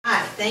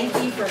Thank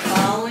you for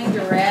following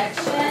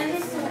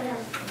directions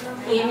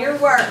in your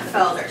work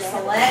folder.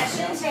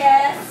 Selection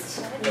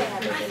test.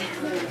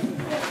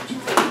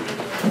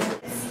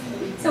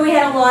 So we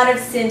had a lot of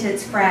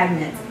sentence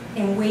fragments,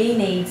 and we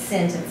need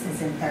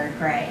sentences in 3rd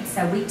grade.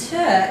 So we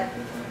took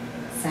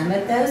some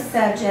of those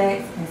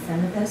subjects and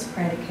some of those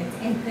predicates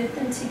and put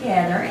them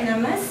together, and I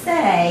must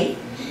say,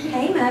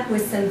 came up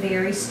with some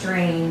very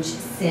strange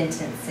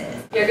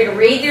sentences. You're going to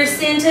read your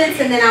sentence,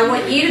 and then I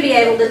want you to be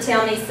able to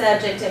tell me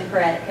subject and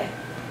predicate.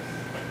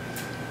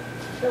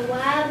 The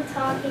wild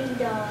talking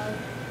dog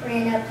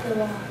ran up the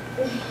lawn.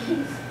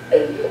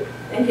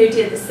 And who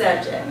did the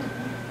subject?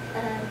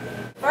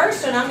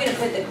 First one, I'm going to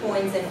put the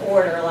coins in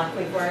order like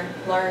we've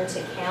learned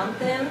to count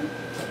them.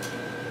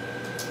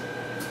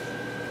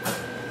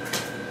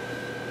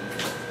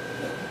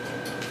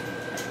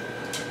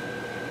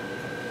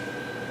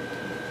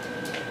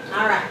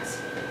 All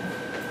right.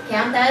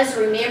 Count those.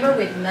 Remember,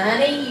 with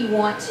money, you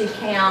want to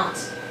count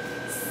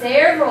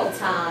several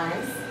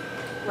times.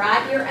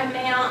 Write your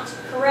amount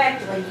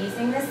correctly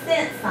using the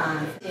cent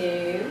sign.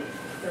 2,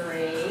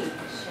 3,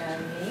 show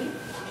me.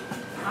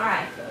 All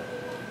right.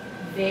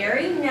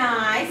 Very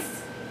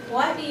nice.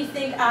 What do you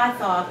think I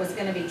thought was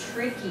going to be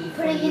tricky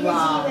for you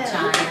all,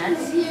 China?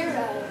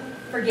 Zero.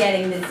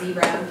 Forgetting the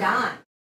zero dime.